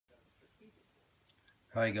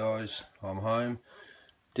Hey guys, I'm home.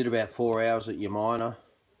 Did about 4 hours at Umina.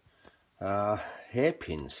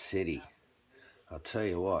 Hairpin City, I'll tell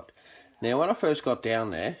you what. Now when I first got down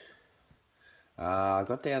there, I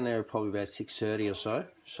got down there probably about 6:30 or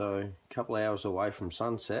so a couple of hours away from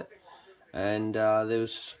sunset. And there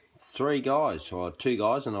was three guys, or two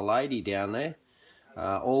guys and a lady down there,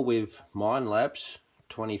 all with Mine Labs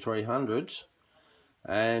 2300s,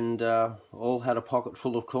 and all had a pocket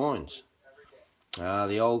full of coins.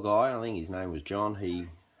 The old guy, I think his name was John,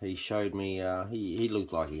 he showed me, he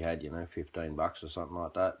looked like he had, 15 bucks or something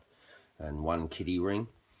like that, and one kitty ring.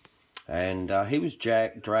 And he was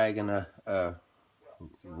dragging a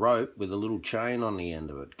rope with a little chain on the end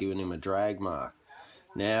of it, giving him a drag mark.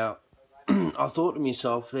 Now, I thought to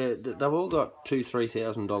myself, they've all got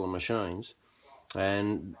 $2,000-3,000 machines,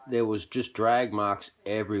 and there was just drag marks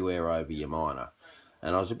everywhere over Umina.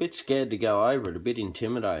 And I was a bit scared to go over it, a bit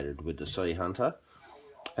intimidated with the Sea Hunter.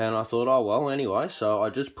 And I thought, oh well, anyway, so I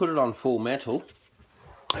just put it on full metal.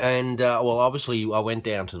 And, well, obviously I went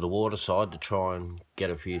down to the water side to try and get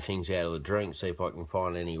a few things out of the drink, see if I can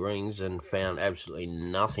find any rings, and found absolutely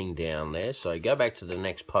nothing down there. So go back to the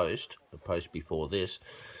next post, the post before this,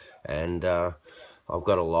 and I've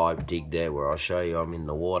got a live dig there where I show you I'm in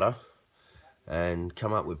the water, and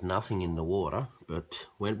come up with nothing in the water, but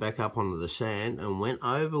went back up onto the sand and went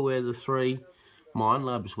over where the three Mine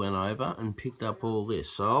Labs went over and picked up all this.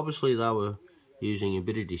 So obviously they were using a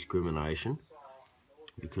bit of discrimination,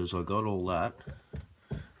 because I got all that.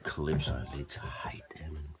 Calypso lids, I hate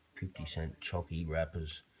them, and 50-cent chalky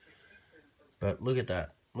wrappers. But look at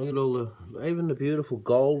that. Look at all the, even the beautiful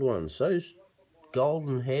gold ones. Those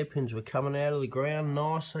golden hairpins were coming out of the ground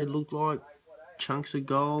nice. They looked like chunks of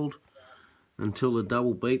gold, until the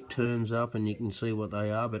double beak turns up and you can see what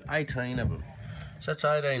they are. But 18 of them. So that's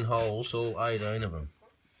 18 holes, all 18 of them.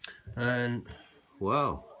 And,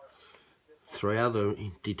 well, three other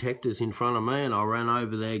detectors in front of me, and I ran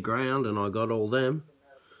over their ground and I got all them.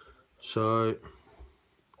 So,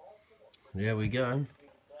 there we go.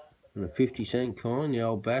 And a 50-cent coin, the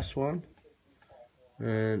old Bass one.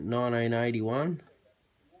 And 1981,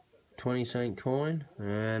 20-cent coin.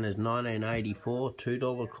 And there's 1984,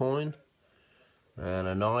 $2 coin. And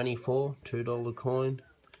a 94, $2 coin.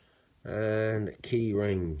 And a kitty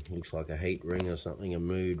ring, looks like a heat ring or something, a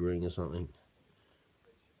mood ring or something.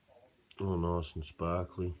 All nice and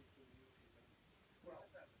sparkly.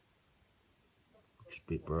 Looks a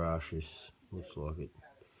bit brushish, looks like it.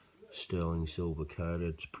 Sterling silver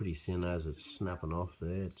coated, it's pretty thin as it's snapping off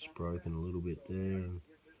there, it's broken a little bit there. And,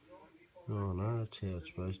 oh no, that's how it's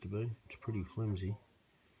supposed to be, it's pretty flimsy.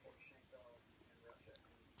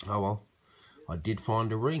 Oh well, I did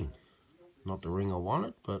find a ring. Not the ring I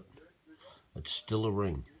wanted, but it's still a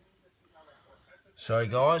ring. So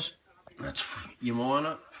guys, that's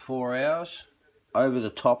Umina, 4 hours, over the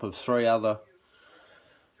top of three other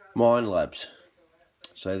Mine Labs.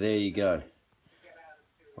 So there you go.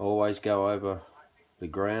 Always go over the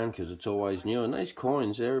ground because it's always new. And these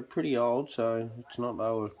coins, they're pretty old, so it's not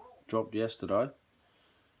they were dropped yesterday.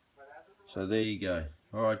 So there you go.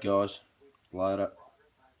 Alright guys, later.